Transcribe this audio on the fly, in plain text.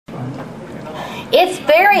It's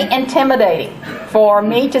very intimidating for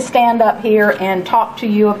me to stand up here and talk to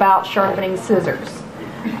you about sharpening scissors.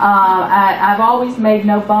 I've always made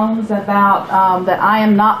no bones about that I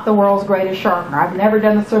am not the world's greatest sharpener. I've never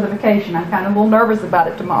done the certification. I'm kind of a little nervous about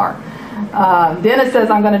it tomorrow. Dennis says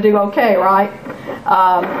I'm going to do okay, right?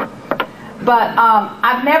 But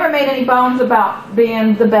I've never made any bones about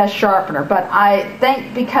being the best sharpener. But I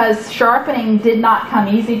think because sharpening did not come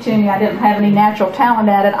easy to me, I didn't have any natural talent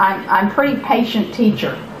at it, I'm a pretty patient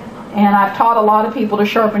teacher. And I've taught a lot of people to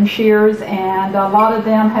sharpen shears, and a lot of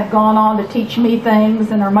them have gone on to teach me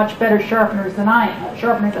things and are much better sharpeners than I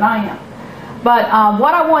am. But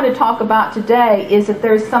what I want to talk about today is that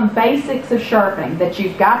there's some basics of sharpening that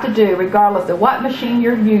you've got to do regardless of what machine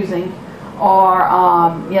you're using or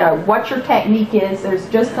you know, what your technique is. There's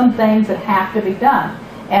just some things that have to be done.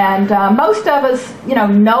 And most of us, you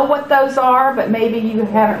know what those are, but maybe you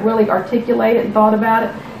haven't really articulated and thought about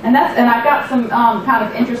it. And I've got some kind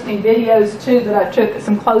of interesting videos too that I took,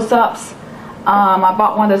 some close-ups. I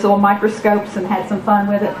bought one of those little microscopes and had some fun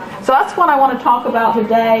with it. So that's what I want to talk about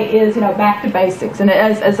today is, you know, back to basics. And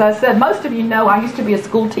as I said, most of you know I used to be a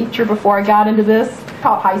school teacher before I got into this.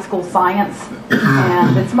 Taught high school science,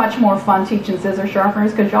 and it's much more fun teaching scissor sharpeners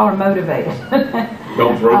because y'all are motivated.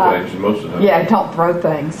 Don't throw things most of the time. Yeah, don't throw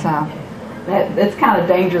things. It's kind of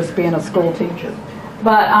dangerous being a school teacher.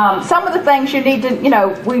 But some of the things you need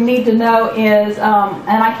to, we need to know is,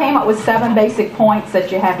 and I came up with 7 basic points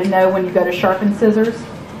that you have to know when you go to sharpen scissors,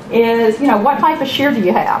 is, what type of shear do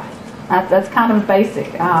you have? That's kind of basic.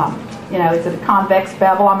 Is it a convex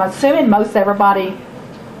bevel? I'm assuming most everybody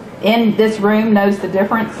in this room knows the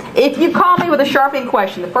difference. If you call me with a sharpening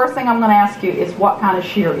question, the first thing I'm going to ask you is what kind of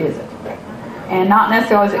shear is it? And not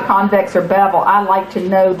necessarily is it convex or bevel. I like to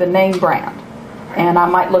know the name brand. And I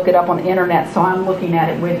might look it up on the internet, so I'm looking at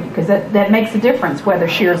it with you, because that makes a difference whether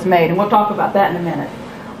shear is made, and we'll talk about that in a minute.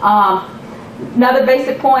 Another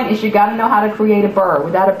basic point is you got to know how to create a burr.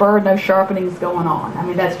 Without a burr, no sharpening is going on. I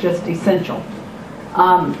mean, that's just essential.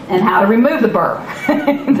 And how to remove the burr.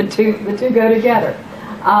 the two go together.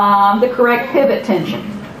 The correct pivot tension.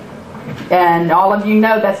 And all of you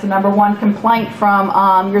know that's the #1 complaint from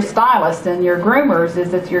your stylists and your groomers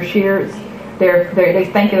is that your shears, they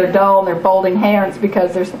think they're dull and they're folding hair, and it's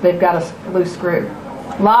because they've got a loose screw.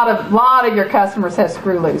 A lot of your customers have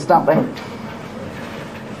screw loose, don't they?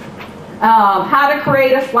 How to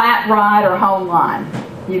create a flat ride or hone line.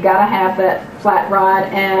 You got to have that flat ride,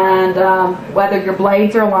 and whether your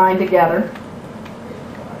blades are aligned together,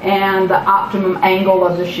 and the optimum angle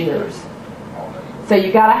of the shears. So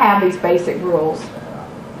you got to have these basic rules.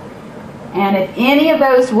 And if any of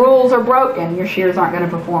those rules are broken, your shears aren't going to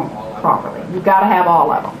perform properly. You've got to have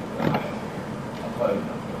all of them.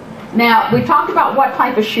 Now, we talked about what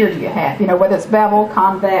type of shear do you have, whether it's bevel,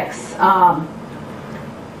 convex,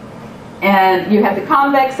 and you have the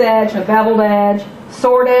convex edge and a beveled edge,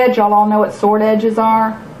 sword edge. Y'all all know what sword edges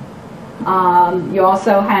are. You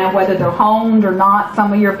also have whether they're honed or not.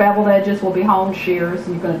 Some of your beveled edges will be honed shears.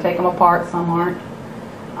 You're going to take them apart, some aren't.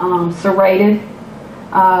 Serrated.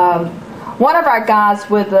 One of our guys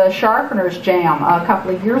with the Sharpeners Jam a couple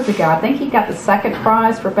of years ago, I think he got the 2nd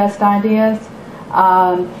prize for best ideas.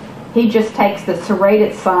 He just takes the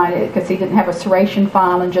serrated side because he didn't have a serration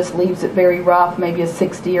file and just leaves it very rough, maybe a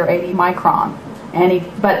 60 or 80 micron.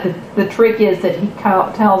 But the trick is that he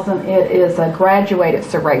tells them it is a graduated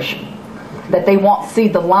serration, that they won't see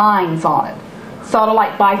the lines on it. Sort of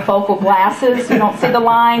like bifocal glasses, you don't see the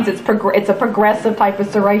lines. It's a progressive type of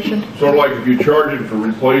serration. Sort of like if you charge it for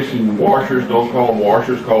replacing washers, don't call them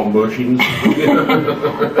washers, call them bushings.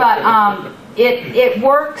 But it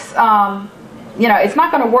works. It's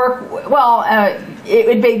not going to work well. It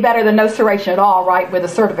would be better than no serration at all, right? With a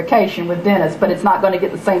certification with dentists, but it's not going to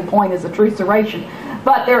get the same point as a true serration.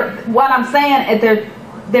 But what I'm saying is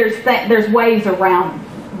there's ways around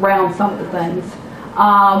some of the things.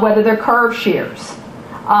 Whether they're curved shears.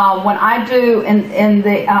 When I do in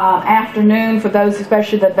the afternoon, for those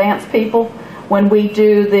especially the advanced people, when we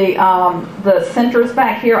do the centers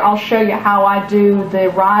back here, I'll show you how I do the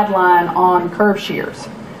ride line on curved shears,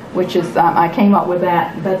 which is I came up with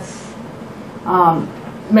that.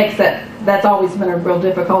 That's always been a real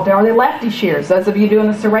difficulty. Are they lefty shears? Those of you doing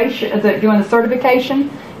the certification,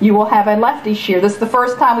 you will have a lefty shear. This is the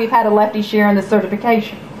first time we've had a lefty shear in the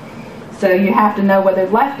certification. So you have to know whether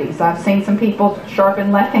they're lefties. I've seen some people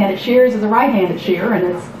sharpen left-handed shears as a right-handed shear, and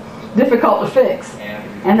it's difficult to fix.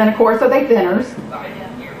 And then, of course, are they thinners?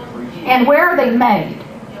 And where are they made?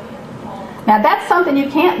 Now, that's something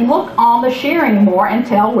you can't look on the shear anymore and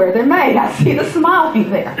tell where they're made. I see the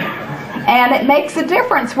smiling there. And it makes a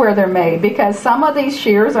difference where they're made, because some of these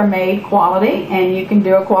shears are made quality and you can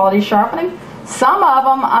do a quality sharpening. Some of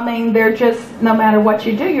them, I mean, they're just, no matter what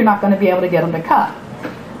you do, you're not going to be able to get them to cut.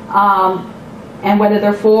 And whether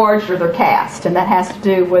they're forged or they're cast, and that has to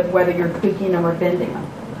do with whether you're tweaking them or bending them.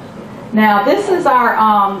 Now this is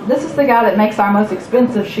our, this is the guy that makes our most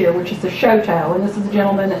expensive shear, which is the Shoto, and this is a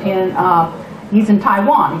gentleman he's in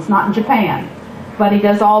Taiwan, he's not in Japan. But he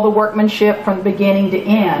does all the workmanship from beginning to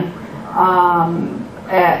end.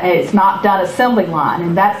 It's not done assembly line,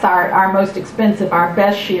 and that's our most expensive, our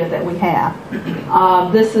best shear that we have.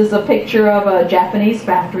 This is a picture of a Japanese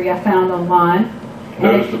factory I found online.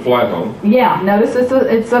 Notice the flat home. Yeah, notice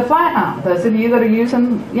it's a flat home. Those of you that are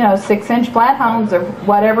using, 6-inch flat homes or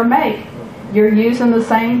whatever make, you're using the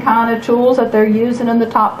same kind of tools that they're using in the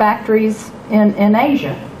top factories in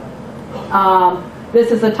Asia.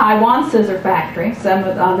 This is a Taiwan scissor factory.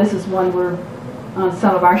 This is one where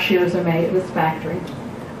some of our shears are made at this factory.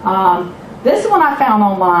 This one I found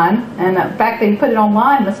online, and the fact they put it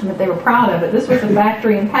online must mean they were proud of it. This was a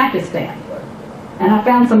factory in Pakistan. And I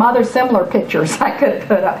found some other similar pictures I could have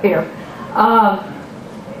put up here.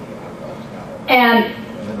 And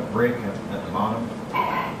then a break at the bottom.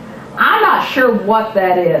 I'm not sure what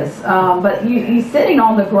that is, but he's sitting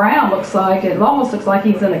on the ground. Looks like it almost looks like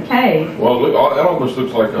he's in a cave. Well, it almost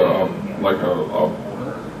looks like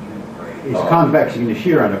It's convexing the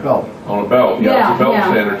shear on a belt. on a belt. Yeah, It's a belt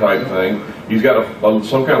yeah. sander type thing. He's got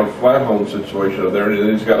some kind of flat home situation over there, and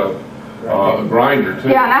then he's got a grinder too.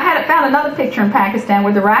 Yeah, and I found another picture in Pakistan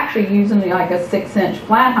where they were actually using like a 6-inch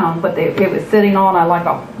flat home, but it was sitting on like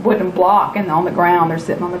a wooden block and on the ground. They're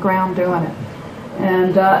sitting on the ground doing it.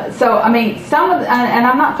 And so, I mean, and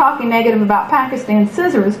I'm not talking negative about Pakistan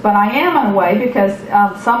scissors, but I am in a way, because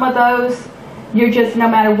some of those, you're just, no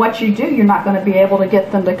matter what you do, you're not going to be able to get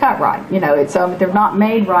them to cut right. It's if they're not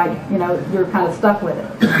made right, you're kind of stuck with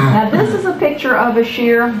it. Now this is a picture of a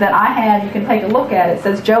shear that I had. You can take a look at it. It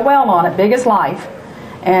says Joel on it, big as life,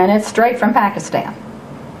 and it's straight from Pakistan.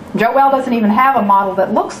 Joel doesn't even have a model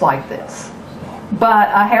that looks like this, but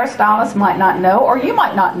a hairstylist might not know, or you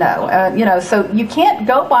might not know. So you can't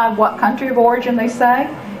go by what country of origin they say.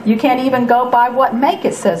 You can't even go by what make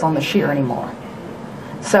it says on the shear anymore.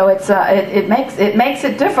 So it's it makes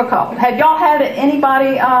it difficult. Have y'all had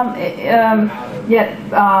anybody yet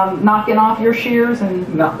knocking off your shears? And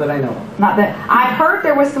Not that I know of. not that I've heard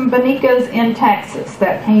there was some Bonikas in Texas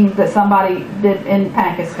that somebody did in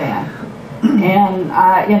Pakistan, and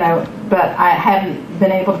but I haven't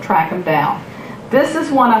been able to track them down. This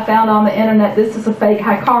is one I found on the internet. This is a fake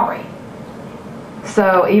Hikari.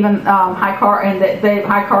 So even Hikari, and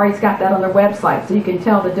Hikari's got that on their website, so you can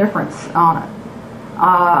tell the difference on it.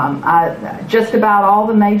 Just about all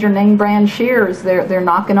the major name brand shears, they're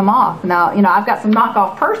knocking them off. Now, I've got some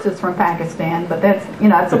knockoff purses from Pakistan, but that's,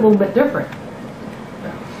 it's a little bit different.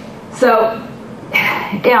 So,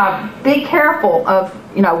 yeah, be careful of,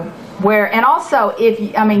 where, and also if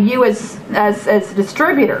you as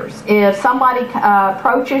distributors, if somebody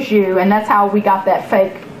approaches you, and that's how we got that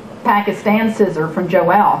fake Pakistan scissor from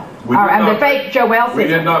Joel. The fake Joel scissor. We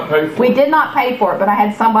did not pay for it. We did not pay for it, but I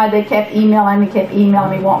had somebody that kept emailing me,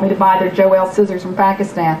 want me to buy their Joel scissors from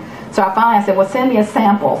Pakistan. So I said, well, send me a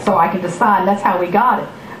sample so I can decide, and that's how we got it.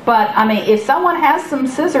 But, if someone has some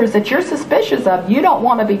scissors that you're suspicious of, you don't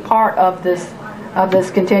want to be part of this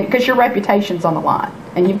continue, because your reputation's on the line,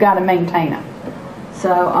 and you've got to maintain it.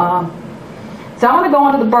 So, I'm going to go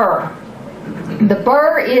on to the burr. The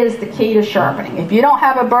burr is the key to sharpening. If you don't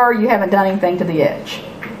have a burr, you haven't done anything to the edge.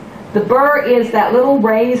 The burr is that little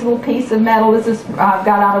raised little piece of metal. This is I've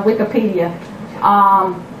got out of Wikipedia.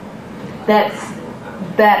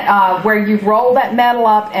 Where you roll that metal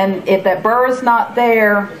up, and if that burr is not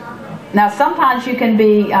there, now sometimes you can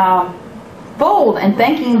be fooled in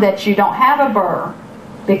thinking that you don't have a burr,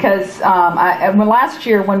 because last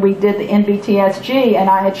year when we did the NBTSG and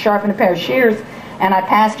I had sharpened a pair of shears, and I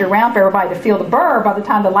passed it around for everybody to feel the burr, by the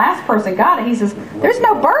time the last person got it, he says, there's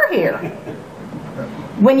no burr here.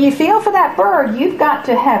 When you feel for that burr, you've got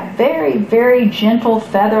to have very, very gentle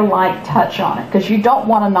feather-like touch on it, because you don't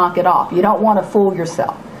want to knock it off. You don't want to fool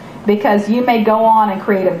yourself, because you may go on and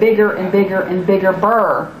create a bigger and bigger and bigger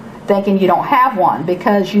burr thinking you don't have one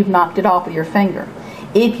because you've knocked it off with your finger.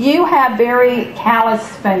 If you have very callous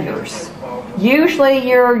fingers, usually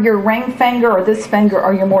your ring finger or this finger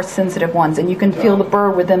are your more sensitive ones, and you can feel the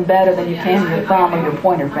burr with them better than you can your thumb or your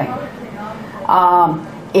pointer finger.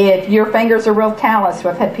 If your fingers are real callous,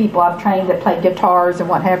 I've had people I've trained that play guitars and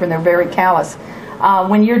what have you, and they're very callous.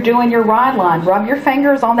 When you're doing your ride line, rub your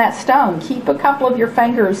fingers on that stone. Keep a couple of your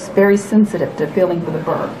fingers very sensitive to feeling for the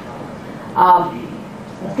burr.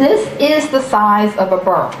 This is the size of a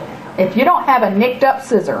burr. If you don't have a nicked up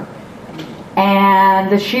scissor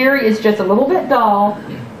and the shear is just a little bit dull,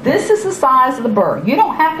 this is the size of the burr. You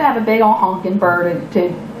don't have to have a big old honking burr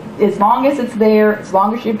to as long as it's there, as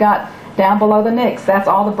long as you've got down below the nicks, that's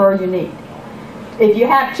all the burr you need. If you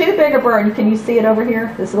have too big a burr, can you see it over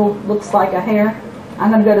here? This little looks like a hair.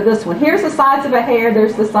 I'm going to go to this one. Here's the size of a hair,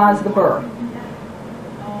 there's the size of the burr.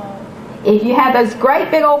 If you have those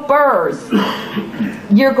great big old burrs,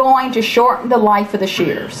 you're going to shorten the life of the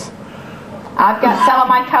shears. I've got some of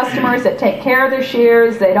my customers that take care of their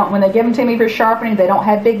shears. They don't, when they give them to me for sharpening, they don't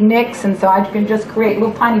have big nicks, and so I can just create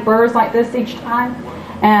little tiny burrs like this each time.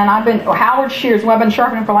 And I've been, Howard Shears, well, I've been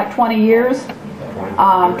sharpening for like 20 years.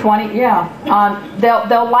 20, yeah.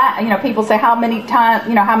 They'll people say, how many times,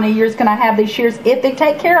 how many years can I have these shears? If they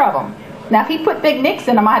take care of them. Now, if he put big nicks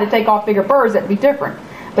in them, I had to take off bigger burrs, that'd be different.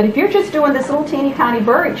 But if you're just doing this little teeny tiny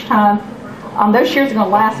burr each time, those shears are going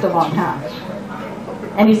to last a long time.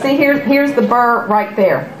 And you see, here's the burr right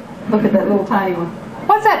there. Look at that little tiny one.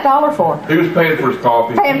 What's that $1 for? He was paying for his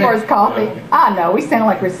coffee. Paying for his coffee. I know, we sound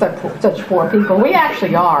like we're such poor people. We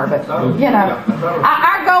actually are, but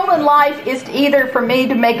our goal in life is to either for me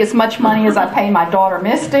to make as much money as I pay my daughter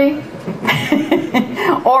Misty,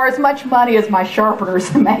 or as much money as my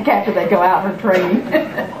sharpeners make after they go out for training.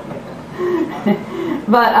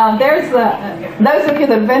 But there's those of you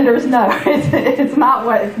that vendors know it's not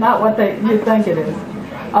what you think it is.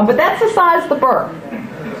 But that's the size of the burr.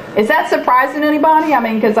 Is that surprising to anybody? I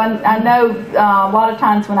mean, because I know a lot of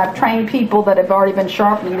times when I've trained people that have already been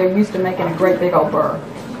sharpening, they're used to making a great big old burr.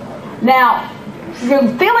 Now, you're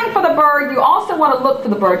feeling for the burr, you also want to look for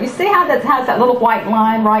the burr. Do you see how that has that little white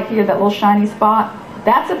line right here, that little shiny spot?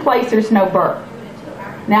 That's a place there's no burr.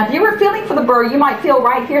 Now, if you were feeling for the burr, you might feel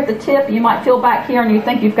right here at the tip, you might feel back here, and you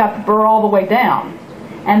think you've got the burr all the way down.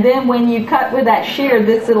 And then when you cut with that shear,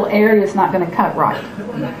 this little area is not going to cut right.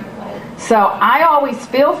 So I always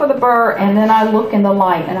feel for the burr, and then I look in the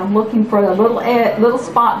light, and I'm looking for a little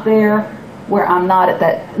spot there where I'm not at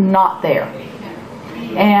that, not there.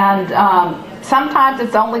 And sometimes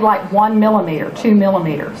it's only like 1 millimeter, 2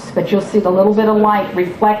 millimeters, but you'll see the little bit of light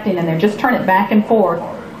reflecting in there. Just turn it back and forth,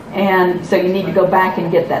 and so you need to go back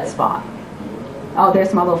and get that spot. Oh,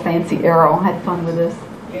 there's my little fancy arrow. I had fun with this.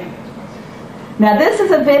 Now this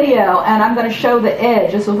is a video, and I'm going to show the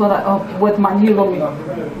edge. This is what with my new little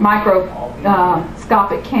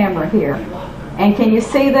microscopic camera here. And can you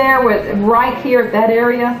see there, right here at that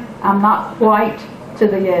area, I'm not quite to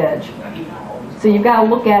the edge. So you've got to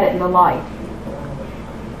look at it in the light.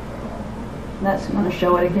 That's going to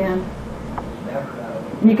show it again.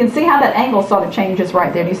 You can see how that angle sort of changes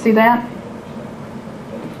right there. Do you see that?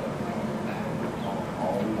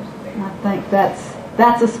 I think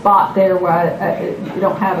that's a spot there where you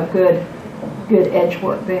don't have a good edge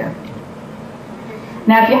work there.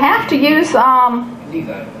 Now, if you have to use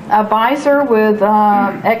a visor with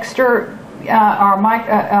extra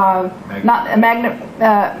not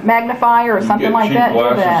a magnifier or something like that,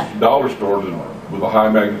 do that. Dollar stores with a high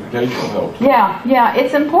magnification helps. Yeah,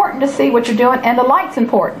 it's important to see what you're doing, and the light's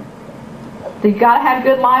important. You've got to have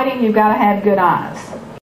good lighting. You've got to have good eyes.